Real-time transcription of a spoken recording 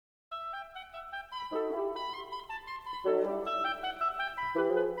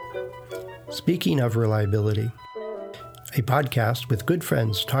Speaking of reliability, a podcast with good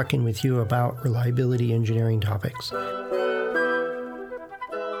friends talking with you about reliability engineering topics.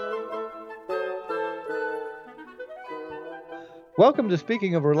 Welcome to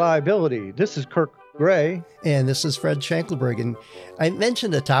Speaking of Reliability. This is Kirk Gray. And this is Fred Schenkelberg. And I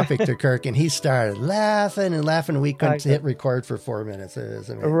mentioned a topic to Kirk, and he started laughing and laughing. We couldn't hit record for 4 minutes.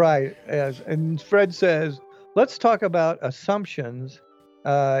 Right. Yes. And Fred says, let's talk about assumptions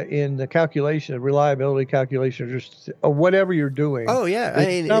in the calculation, reliability calculation, or whatever you're doing. Oh, yeah.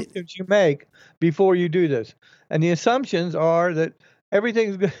 Assumptions you make before you do this. And the assumptions are that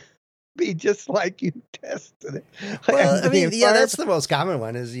everything's going to be just like you tested it. Well, that's the most common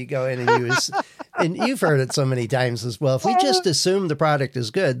one is you go in and use, and you've heard it so many times as well. If we just assume the product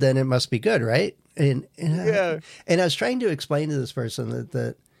is good, then it must be good, right? And I was trying to explain to this person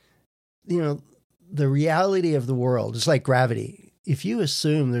that the reality of the world is like gravity. If you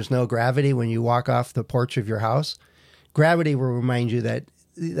assume there's no gravity when you walk off the porch of your house, gravity will remind you that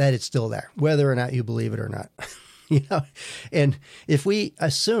it's still there, whether or not you believe it or not. And if we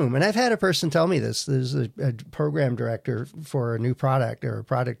assume, and I've had a person tell me this, there's a program director for a new product or a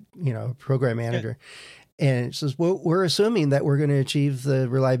product, program manager. Yeah. And it says, well, we're assuming that we're going to achieve the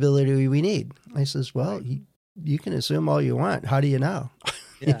reliability we need. I says, well, you can assume all you want. How do you know?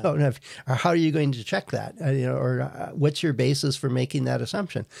 Yeah. Or how are you going to check that? What's your basis for making that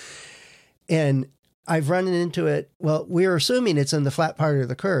assumption? And I've run into it. Well, we're assuming it's in the flat part of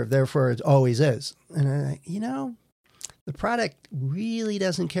the curve, therefore it always is. And I'm like, the product really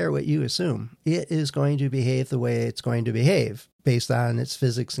doesn't care what you assume. It is going to behave the way it's going to behave based on its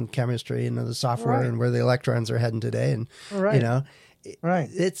physics and chemistry and the software and where the electrons are heading today. And,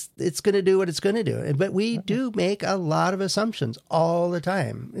 it's going to do what it's going to do. But we do make a lot of assumptions all the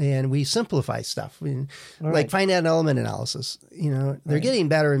time, and we simplify stuff. Like finite element analysis, they're getting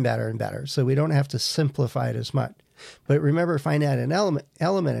better and better and better. So we don't have to simplify it as much. But remember, finite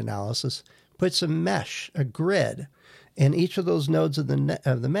element analysis puts a mesh, a grid, and each of those nodes of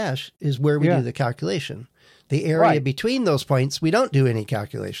the mesh is where we do the calculation. The area between those points, we don't do any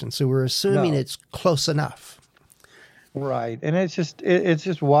calculation. So we're assuming it's close enough. Right. And it's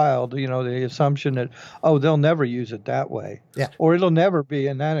just wild, the assumption that, they'll never use it that way. Yeah. Or it'll never be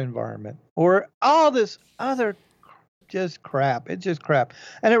in that environment. Or all this other just crap. It's just crap.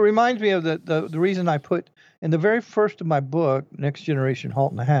 And it reminds me of the reason I put in the very first of my book, Next Generation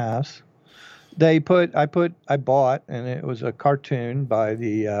Halt and Haas, I bought, and it was a cartoon by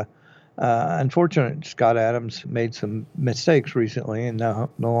the unfortunate Scott Adams made some mistakes recently and now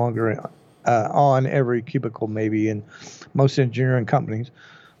no longer on every cubicle maybe in most engineering companies.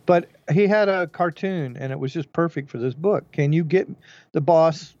 But he had a cartoon, and it was just perfect for this book. Can you get the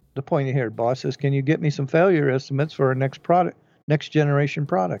pointy-haired boss says, can you get me some failure estimates for our next generation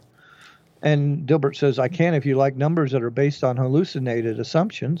product? And Dilbert says, I can if you like numbers that are based on hallucinated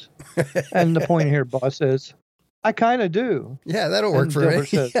assumptions. And the pointy-haired boss says, I kind of do. Yeah, that'll work for me.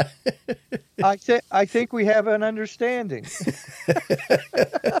 Says, I think we have an understanding.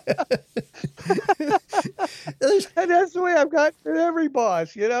 And that's the way I've got with every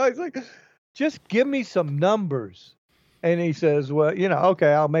boss. It's like, just give me some numbers. And he says, well,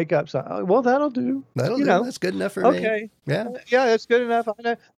 okay, I'll make up some. Well, that'll do. That'll do. That's good enough for me. Okay. Yeah. Yeah, that's good enough.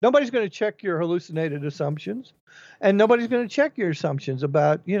 Nobody's going to check your hallucinated assumptions. And nobody's going to check your assumptions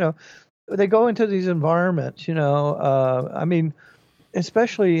about, they go into these environments,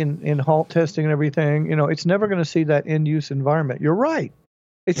 especially in halt testing and everything, it's never going to see that end-use environment. You're right.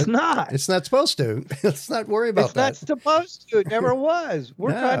 It's not. It's not supposed to. Let's not worry about that. It's not supposed to. It never was.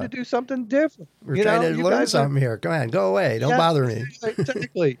 We're trying to do something different. We're trying to learn something here. Come on, go away. Don't bother me.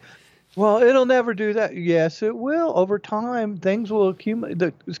 Exactly. Well, it'll never do that. Yes, it will. Over time, things will accumulate.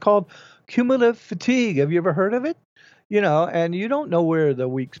 It's called cumulative fatigue. Have you ever heard of it? And you don't know where the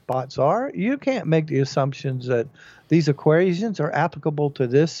weak spots are. You can't make the assumptions that these equations are applicable to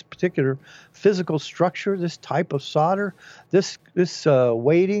this particular physical structure, this type of solder, this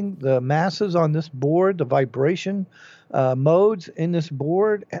weighting, the masses on this board, the vibration modes in this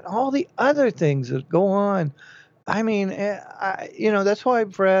board, and all the other things that go on. I mean, that's why,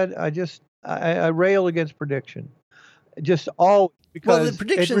 Fred, I rail against prediction. Just all. Because the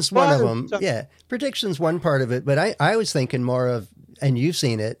prediction's one of them. Yeah, prediction's one part of it. But I was thinking more of, and you've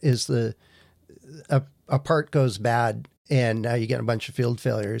seen it, is a part goes bad and now you get a bunch of field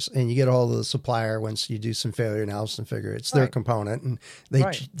failures and you get a hold of the supplier once you do some failure analysis and figure it's their component and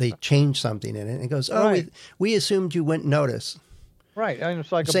they change something in it. And it goes, we assumed you wouldn't notice. Right. And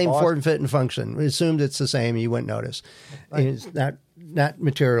it's like same form, fit, and function. We assumed it's the same. You wouldn't notice. Right. And it's not, not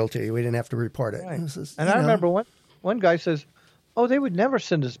material to you. We didn't have to report it. Right. It was, and I remember one guy says, "Oh, they would never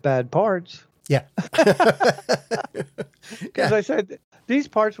send us bad parts." Yeah. Because I said, these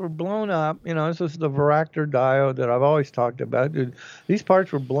parts were blown up. This is the Varactor diode that I've always talked about. These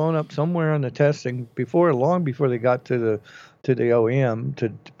parts were blown up somewhere in the testing long before they got to the OEM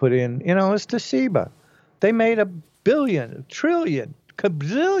to put in. It's Toshiba. They made a billion, a trillion,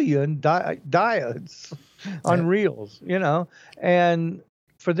 kabzillion diodes on reels, and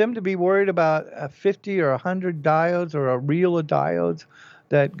for them to be worried about 50 or 100 diodes or a reel of diodes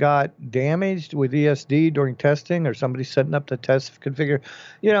that got damaged with ESD during testing, or somebody setting up the test configure,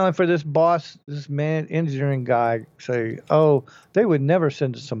 and for this engineering guy say, "Oh, they would never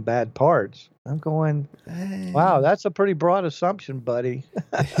send us some bad parts." I'm going, wow, that's a pretty broad assumption, buddy.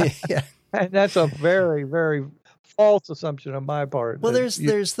 Yeah. And that's a very, very false assumption on my part. Well,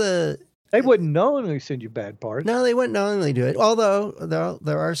 they wouldn't knowingly send you bad parts. No, they wouldn't knowingly do it. Although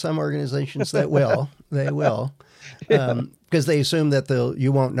there are some organizations that will. They will. Because they assume that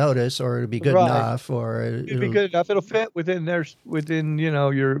you won't notice, or it'll be good enough, or it'll be good enough. It'll fit within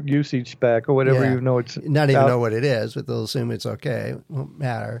your usage spec or whatever. Yeah. It's not even know what it is, but they'll assume it's okay. It won't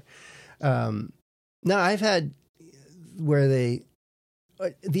matter. No, I've had where the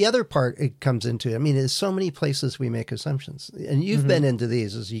other part it comes into. I mean, there's so many places we make assumptions, and you've been into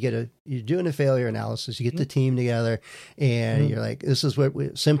these. Is you're doing a failure analysis, you get the team together, and you're like, this is what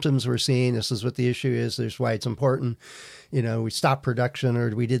symptoms we're seeing. This is what the issue is. This is why it's important. We stopped production,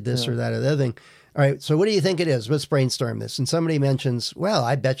 or we did this or that or the other thing. All right, so what do you think it is? Let's brainstorm this. And somebody mentions, well,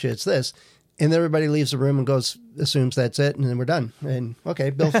 I bet you it's this. And everybody leaves the room and assumes that's it, and then we're done. And okay,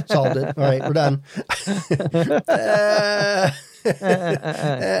 Bill solved it. All right, we're done.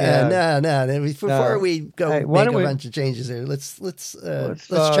 No. Before we go make a bunch of changes here, let's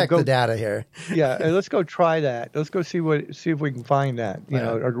check the data here. Yeah, let's go try that. Let's go see if we can find that,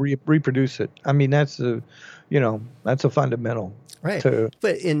 or reproduce it. I mean, that's a fundamental. Right.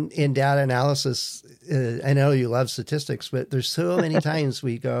 But in data analysis, I know you love statistics, but there's so many times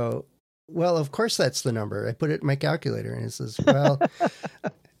we go, well, of course that's the number. I put it in my calculator, and it says, well,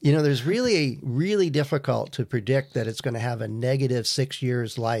 there's really difficult to predict that it's going to have a negative 6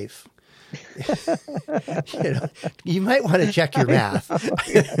 years life. You might want to check your math. Well,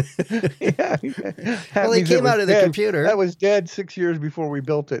 it came out of the computer. That was dead 6 years before we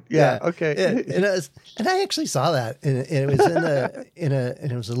built it. Yeah. Okay. And I actually saw that, and it was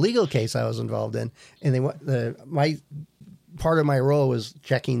and it was a legal case I was involved in, and my part of my role was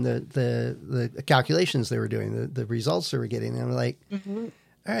checking the calculations they were doing, the results they were getting. And I'm like, all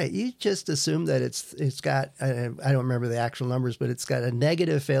right, you just assume that it's got, I don't remember the actual numbers, but it's got a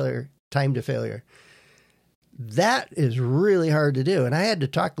negative time to failure. That is really hard to do. And I had to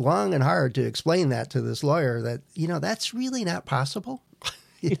talk long and hard to explain that to this lawyer that, that's really not possible.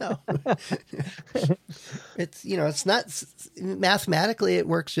 It's not, mathematically it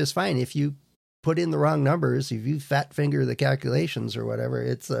works just fine. If you put in the wrong numbers, if you fat finger the calculations or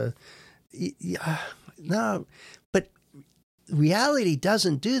whatever, no, but reality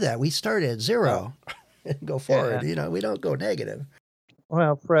doesn't do that. We start at zero and go forward. We don't go negative.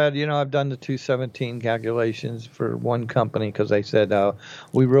 Well, Fred, I've done the 217 calculations for one company because they said,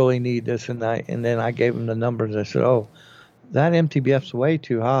 we really need this. And then I gave them the numbers. I said, oh, that MTBF's way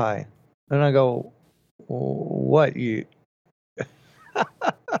too high. And I go, what you...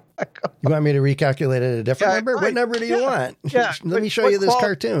 You want me to recalculate it at a different number? What number do you want? Yeah, Let me show you this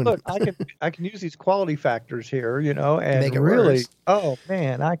cartoon. Look, I can use these quality factors here, and make it really, worse. Oh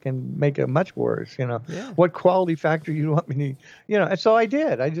man, I can make it much worse. Yeah. What quality factor you want me to, and so I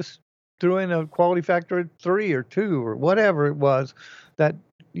did. I just threw in a quality factor at 3 or 2 or whatever it was, that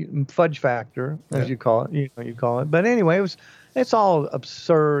fudge factor, as you call it. You call it. But anyway, it's all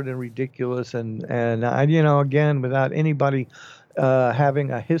absurd and ridiculous, and again, without anybody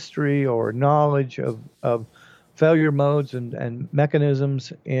having a history or knowledge of failure modes and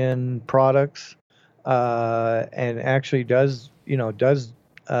mechanisms in products, and actually does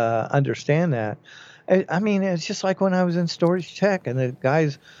understand that. I mean, it's just like when I was in storage tech, and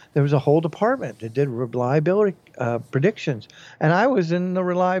there was a whole department that did reliability predictions, and I was in the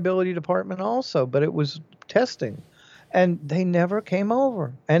reliability department also, but it was testing, and they never came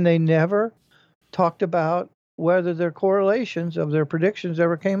over, and they never talked about whether their correlations of their predictions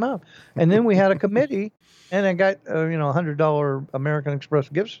ever came up. And then we had a committee, and I got $100 American Express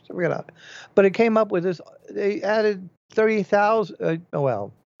gift certificate out. But it came up with this. They added 30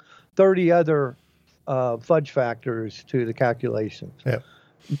 other fudge factors to the calculations. Yeah,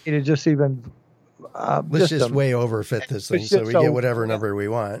 it just even. Let's just way overfit this thing so we get whatever number we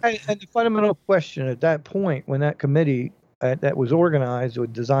want. And the fundamental question at that point, when that committee that was organized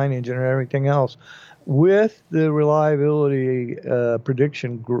with design engineer and everything else with the reliability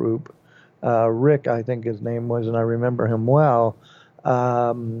prediction group. Rick, I think his name was, and I remember him well. He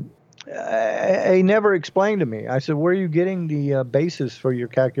never explained to me. I said, where are you getting the basis for your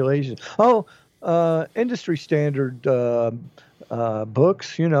calculations? Oh, industry standard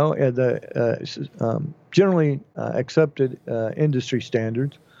books, the generally accepted industry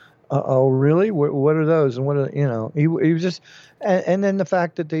standards. Oh, really? What are those? And what are, he was just, and then the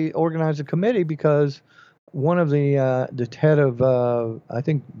fact that they organized a committee because one of the head of, I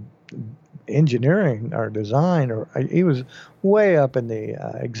think, engineering or design, he was way up in the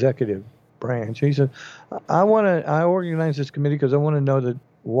executive branch. He said, I organize this committee because I want to know that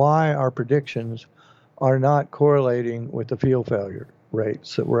why our predictions are not correlating with the field failure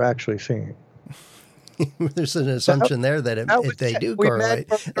rates that we're actually seeing. There's an assumption there that if they do correlate,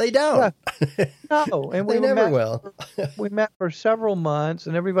 they don't. Yeah. No, and they never will. We met for several months,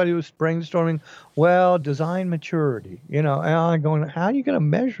 and everybody was brainstorming. Well, design maturity, and I'm going, how are you going to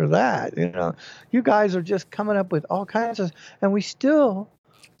measure that? You guys are just coming up with all kinds of, and we still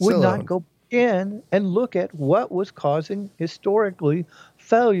would not go in and look at what was causing historically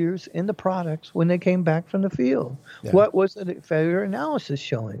failures in the products when they came back from the field. Yeah. What was the failure analysis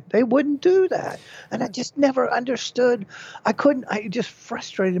showing? They wouldn't do that. And I just never understood. It just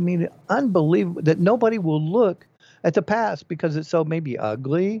frustrated me to unbelievable that nobody will look at the past because it's so maybe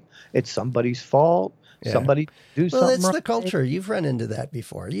ugly. It's somebody's fault. Yeah. Somebody do something. Well, it's the culture. You've run into that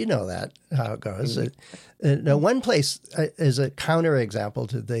before. You know that, how it goes. One place is a counterexample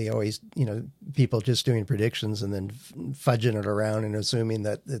to they always, people just doing predictions and then fudging it around and assuming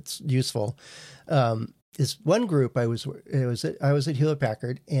that it's useful. Is one group I was at Hewlett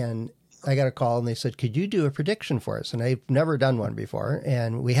Packard, and I got a call and they said, could you do a prediction for us? And I've never done one before.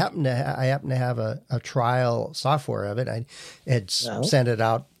 And I happened to have a trial software of it. I had sent it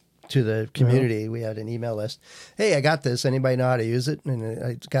out to the community. We had an email list. Hey, I got this. Anybody know how to use it? And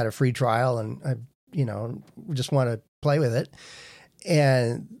I got a free trial, and I, just want to play with it.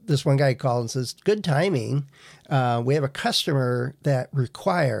 And this one guy called and says, good timing. We have a customer that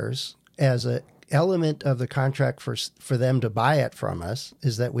requires, as an element of the contract for them to buy it from us,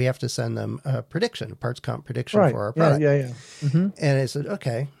 is that we have to send them a prediction, a parts count prediction for our product. Yeah. Mm-hmm. And I said,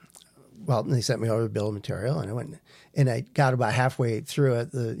 okay. Well, they sent me over the bill of material, and I went and I got about halfway through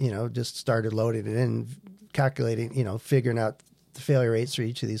it. Just started loading it in, calculating, figuring out the failure rates for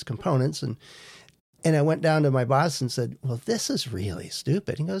each of these components, and I went down to my boss and said, "Well, this is really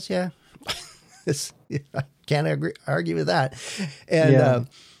stupid." He goes, "Yeah, I can't argue with that," and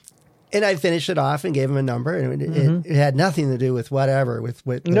I finished it off and gave him a number, and it had nothing to do with whatever with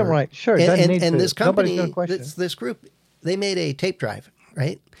no, right, sure, and this company, this group, they made a tape drive,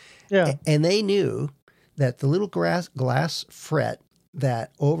 right? Yeah. And they knew that the little glass fret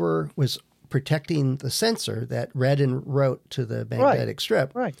that was protecting the sensor that read and wrote to the magnetic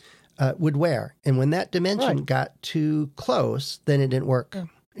strip would wear. And when that dimension got too close, then it didn't work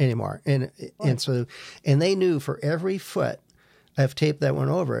anymore. And they knew for every foot of tape that went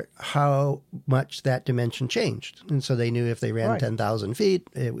over it, how much that dimension changed. And so they knew if they ran 10,000 feet,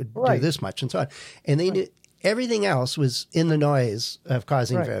 it would do this much and so on. And they knew everything else was in the noise of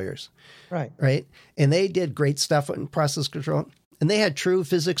causing failures. Right. And they did great stuff in process control. And they had true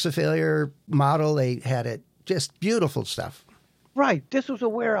physics of failure model. They had it just beautiful stuff. Right. This was a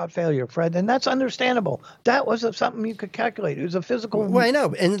wear-out failure, Fred, and that's understandable. That was something you could calculate. It was a physical. Well, I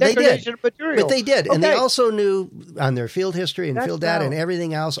know, and they did. Material. But they did, and they also knew on their field history and field data and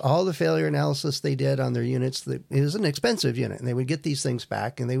everything else, all the failure analysis they did on their units. It was an expensive unit, and they would get these things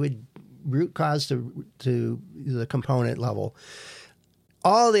back, and they would root cause to the component level.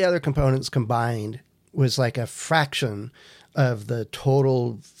 All the other components combined was like a fraction of the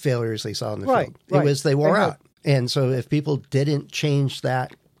total failures they saw in the field. It was they wore out. And so if people didn't change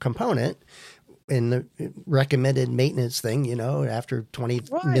that component in the recommended maintenance thing, after 20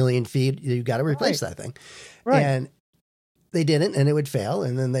 million feet, you got to replace that thing. Right. And they didn't, and it would fail.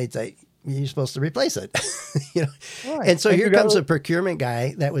 And then they'd say, you're supposed to replace it. And so here comes a procurement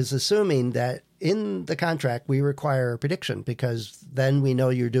guy that was assuming that in the contract, we require a prediction because then we know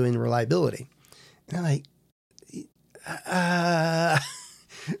you're doing reliability. And I'm like,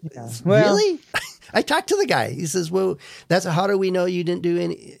 really? I talked to the guy. He says, well, how do we know you didn't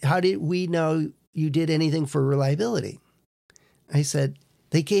do how did we know you did anything for reliability? I said,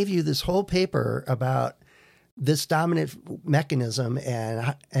 they gave you this whole paper about this dominant mechanism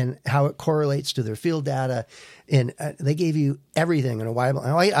and how it correlates to their field data. And they gave you everything in a while.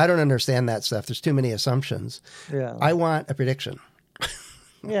 I don't understand that stuff. There's too many assumptions. Yeah. I want a prediction.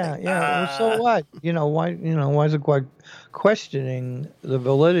 Yeah, yeah. Well, so what? Why? Why is it quite questioning the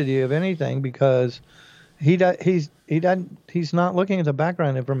validity of anything? Because he's not looking at the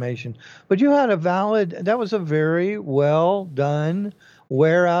background information. But you had that was a very well done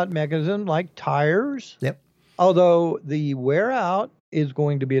wear out mechanism, like tires. Yep. Although the wear out is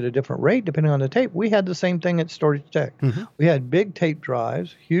going to be at a different rate depending on the tape. We had the same thing at Storage Tech. Mm-hmm. We had big tape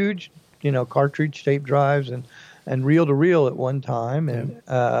drives, huge, cartridge tape drives, and reel to reel at one time, and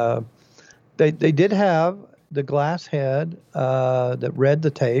they did have the glass head that read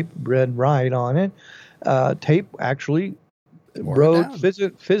the tape, read right on it. Tape actually wrote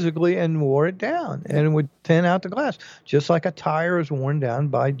physically and wore it down, and it would thin out the glass, just like a tire is worn down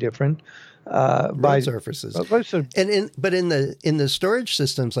by different by surfaces. But in the storage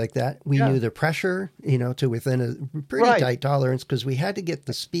systems like that, we knew the pressure, to within a pretty tight tolerance, because we had to get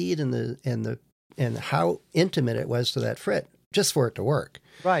the speed and how intimate it was to that frit just for it to work.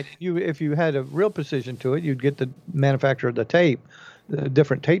 Right. If you had a real precision to it, you'd get the manufacturer of the tape, the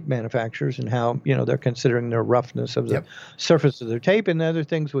different tape manufacturers, and how they're considering their roughness of the surface of their tape, and other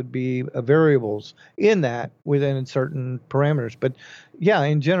things would be variables in that within certain parameters. But yeah,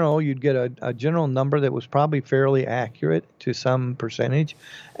 in general, you'd get a general number that was probably fairly accurate to some percentage,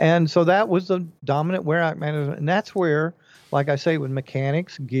 and so that was the dominant wear out mechanism. And that's where, like I say, with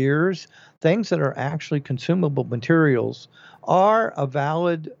mechanics, gears, things that are actually consumable materials are a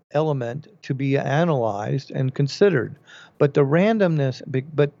valid element to be analyzed and considered. But the randomness,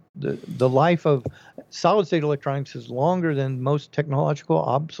 but the life of solid state electronics is longer than most technological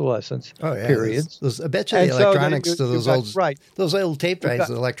obsolescence periods. I bet you the electronics to those old tape drives,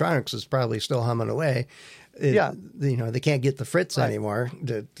 the electronics is probably still humming away. They can't get the frits anymore.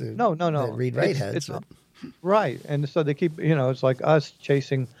 No. Read-write heads. Right, and so they keep, it's like us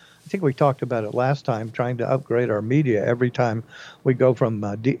chasing. I think we talked about it last time, trying to upgrade our media every time we go from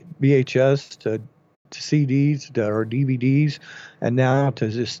VHS to CDs or DVDs, and now to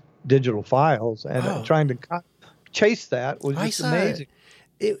just digital files, and trying to chase that was just amazing.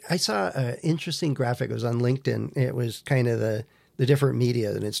 I saw an interesting graphic. It was on LinkedIn. It was kind of the different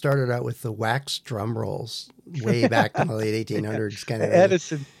media, and it started out with the wax drum rolls way back in the late 1800s, kind of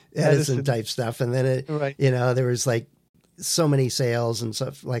Edison type stuff, and then there was like so many sales and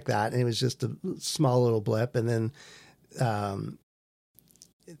stuff like that, and it was just a small little blip, and then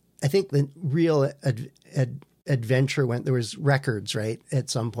I think the real adventure there was records, right, at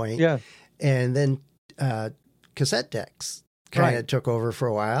some point. Yeah. And then cassette decks kind of took over for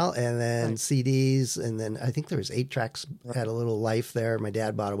a while, and then CDs, and then I think there was 8-tracks had a little life there. My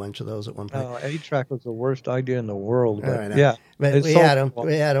dad bought a bunch of those at one point. 8-track was the worst idea in the world. But but we had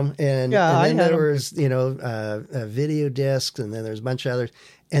them. And then there was, video discs, and then there's a bunch of others.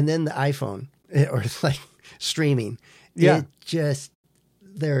 And then the iPhone, or like streaming. Yeah.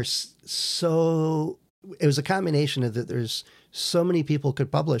 It was a combination of that there's so many people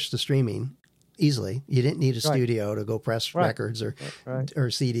could publish the streaming easily. You didn't need a studio to go press records or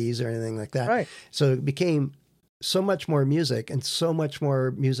CDs or anything like that. Right. So it became so much more music, and so much more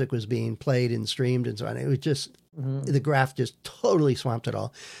music was being played and streamed and so on. It was just, the graph just totally swamped it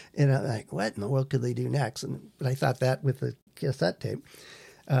all. And I'm like, what in the world could they do next? But I thought that with the cassette tape.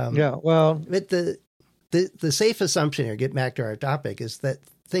 But the safe assumption here, get back to our topic, is that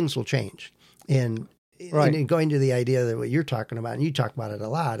things will change. And going to the idea that what you're talking about, and you talk about it a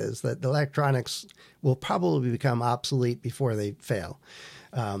lot, is that the electronics will probably become obsolete before they fail.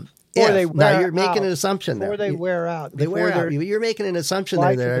 You're making an assumption there. Before they wear out. They wear out. You're making an assumption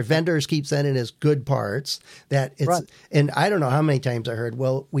there that our vendors keep sending us good parts. And I don't know how many times I heard,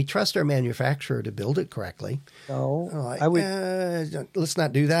 well, we trust our manufacturer to build it correctly. No, I would. Let's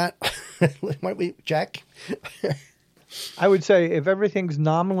not do that. Why don't we check? I would say if everything's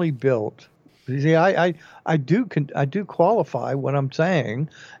nominally built. See, I do qualify what I'm saying,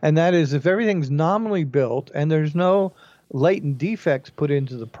 and that is if everything's nominally built and there's no latent defects put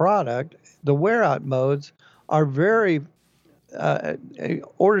into the product, the wear out modes are very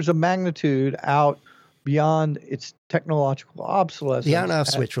orders of magnitude out beyond its technological obsolescence. The on-off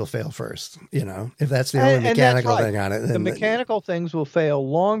switch will fail first, if that's the only mechanical thing on it. The mechanical things will fail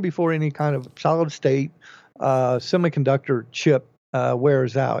long before any kind of solid state semiconductor chip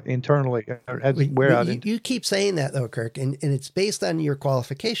wears out internally. You keep saying that though, Kirk, and it's based on your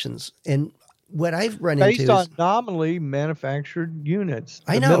qualifications. And what I've run into based on nominally manufactured units.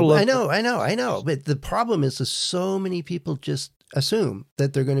 I know. But the problem is so many people just assume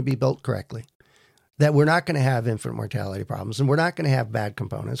that they're going to be built correctly, that we're not going to have infant mortality problems, and we're not going to have bad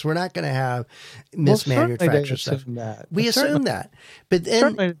components. We're not going to have mismanufactured stuff. We assume that. But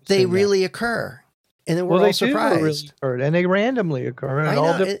then they really occur. And then we're all surprised. Really occur, and they randomly occur at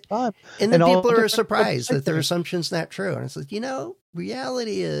all different times. And then people are surprised that their assumption's not true. And it's like,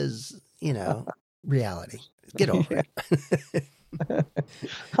 reality is, reality. Get over it.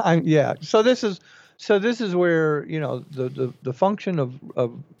 So this is where, the function of,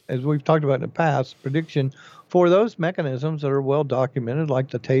 as we've talked about in the past, prediction for those mechanisms that are well documented, like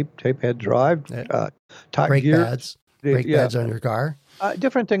the tape head drive, brake pads on your car.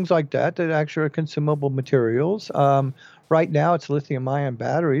 Different things like that actually are consumable materials. Right now, it's lithium-ion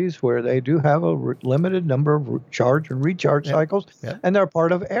batteries where they do have a limited number of charge and recharge cycles, and they're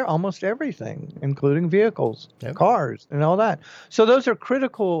part of almost everything, including vehicles, cars, and all that. So those are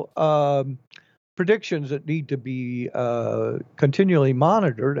critical predictions that need to be continually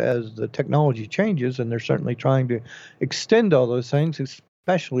monitored as the technology changes, and they're certainly trying to extend all those things,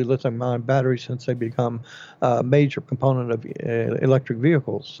 especially lithium-ion batteries, since they become a major component of electric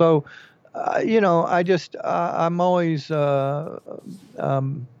vehicles. So, I'm always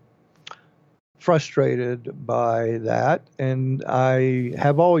frustrated by that, and I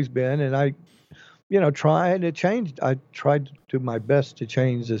have always been, and I trying to change. I tried to do my best to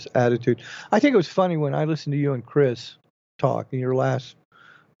change this attitude. I think it was funny when I listened to you and Chris talk in your last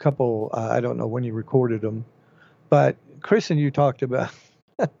couple, I don't know when you recorded them, but Chris and you talked about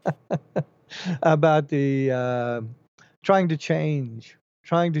about the trying to change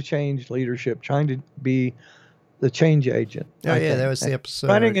leadership, trying to be the change agent. Oh, yeah, that was the episode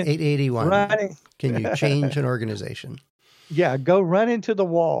 881. Can you change an organization? Yeah, go run into the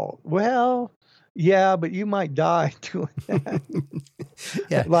wall. Well, yeah, but you might die doing that.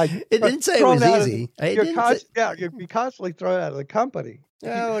 It didn't say it was easy. You'd be constantly thrown out of the company.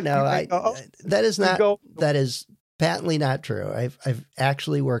 Oh, no, that is patently not true. I've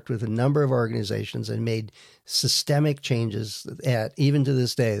actually worked with a number of organizations and made systemic changes even to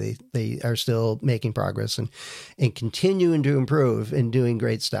this day. They are still making progress and continuing to improve and doing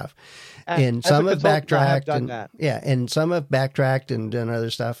great stuff. And some have backtracked and some have backtracked and done other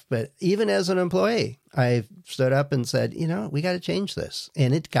stuff. But even as an employee, I've stood up and said, we got to change this.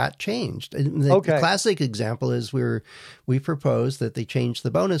 And it got changed. And the classic example is we proposed that they change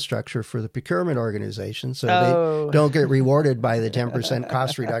the bonus structure for the procurement organization so they don't get rewarded by the 10%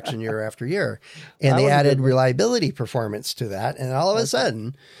 cost reduction year after year. And they added reliability performance to that. And all of a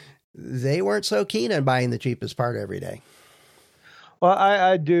sudden, they weren't so keen on buying the cheapest part every day. Well,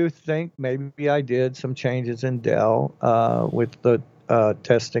 I do think maybe I did some changes in Dell with the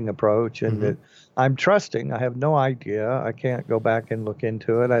testing approach, and that I'm trusting. I have no idea. I can't go back and look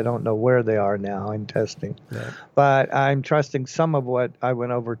into it. I don't know where they are now in testing. Yeah. But I'm trusting some of what I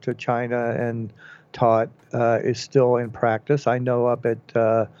went over to China and taught is still in practice. I know up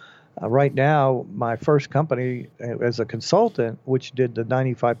at right now, my first company as a consultant, which did the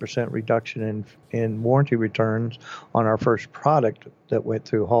 95% reduction in warranty returns on our first product that went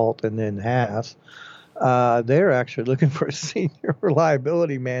through HALT and then HASS, they're actually looking for a senior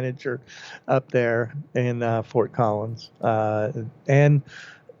reliability manager up there in Fort Collins. And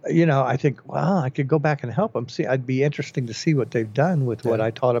I think, well, I could go back and help them. I'd be interesting to see what they've done with what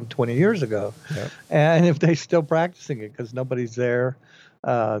I taught them 20 years ago. Yeah. And if they're still practicing it, because nobody's there.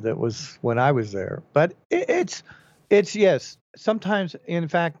 That was when I was there. But it's yes. Sometimes, in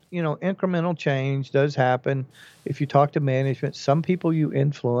fact, incremental change does happen. If you talk to management, some people you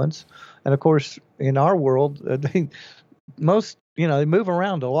influence, and of course, in our world, they move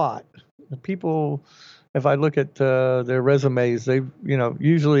around a lot. People, if I look at their resumes, they've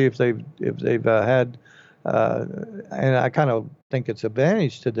usually if they've had, and I kind of think it's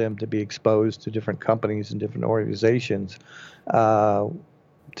advantage to them to be exposed to different companies and different organizations.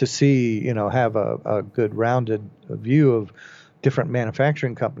 To see, have a good rounded view of different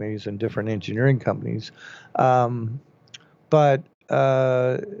manufacturing companies and different engineering companies. But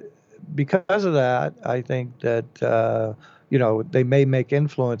because of that, I think that, they may make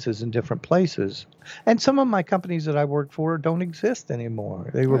influences in different places. And some of my companies that I worked for don't exist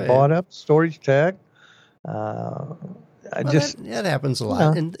anymore. They were bought up, Storage Tech. That happens a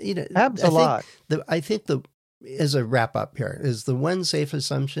lot. And, happens a lot. I think as a wrap up here is the one safe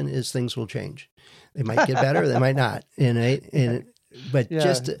assumption is things will change. They might get better, they might not. But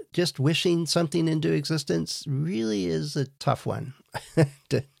just wishing something into existence really is a tough one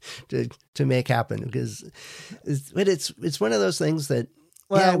to make happen, because it's one of those things that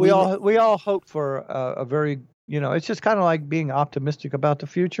we all hope for a very it's just kind of like being optimistic about the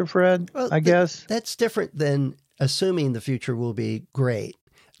future, Fred. Well, I guess that's different than assuming the future will be great.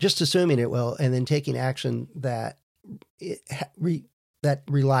 Just assuming it will, and then taking action that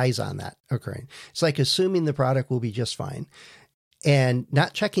relies on that occurring. It's like assuming the product will be just fine. and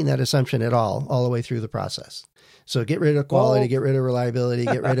not checking that assumption at all the way through the process. So get rid of quality, get rid of reliability,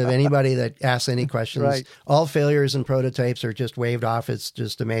 get rid of anybody that asks any questions. Right. All failures and prototypes are just waved off. It's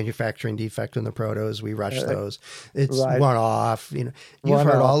just a manufacturing defect in the protos. We rush those. It's one off. You've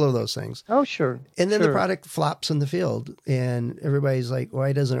heard all of those things. Oh, sure. And then the product flops in the field, and everybody's like,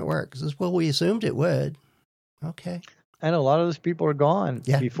 "Why doesn't it work?" Says, "Well, we assumed it would." Okay. And a lot of those people are gone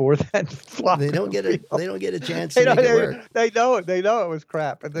before that flop. They don't get a chance to make it work. They know it. They know it was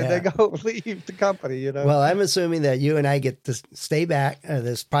crap, and then they go leave the company. Well, I'm assuming that you and I get to stay back.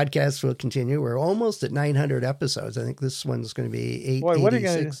 This podcast will continue. We're almost at 900 episodes. I think this one's going to be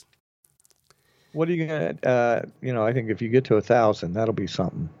 886. What are you going to? I think if you get to 1,000, that'll be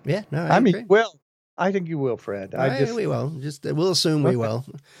something. Yeah. No, I agree. Well, I think you will, Fred. We will. We'll assume we will.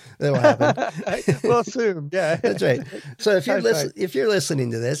 That will happen. We'll assume. Yeah, that's right. So if you're listening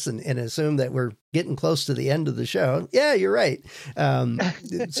to this and assume that we're getting close to the end of the show, yeah, you're right.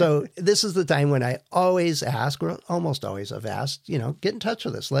 So this is the time when I always ask, or almost always have asked, get in touch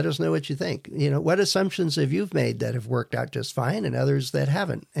with us. Let us know what you think. What assumptions have you made that have worked out just fine and others that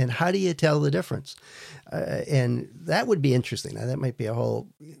haven't? And how do you tell the difference? And that would be interesting. Now, that might be a whole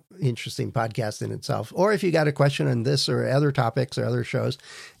interesting podcast in itself. Or if you got a question on this or other topics or other shows,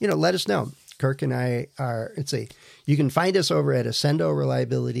 let us know. Kirk and I you can find us over at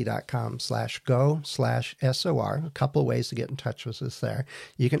accendoreliability.com/go/SOR. A couple of ways to get in touch with us there.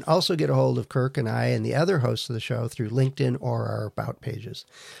 You can also get a hold of Kirk and I and the other hosts of the show through LinkedIn or our About pages.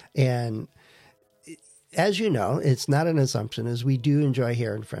 And as you know, it's not an assumption, as we do enjoy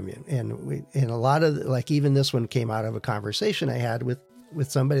hearing from you. And a lot of, even this one came out of a conversation I had with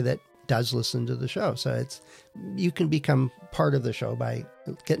somebody that does listen to the show. So you can become part of the show by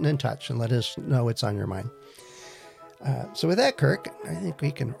getting in touch and let us know what's on your mind. So with that, Kirk, I think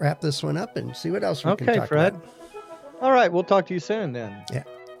we can wrap this one up and see what else we can talk Fred. about. All right. We'll talk to you soon then. Yeah.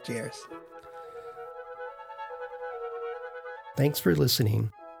 Cheers. Thanks for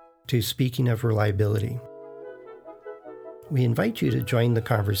listening to Speaking of Reliability. We invite you to join the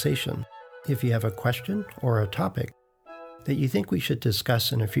conversation. If you have a question or a topic that you think we should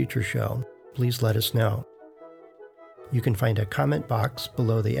discuss in a future show, please let us know. You can find a comment box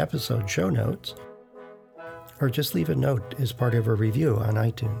below the episode show notes, or just leave a note as part of a review on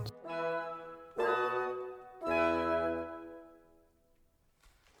iTunes.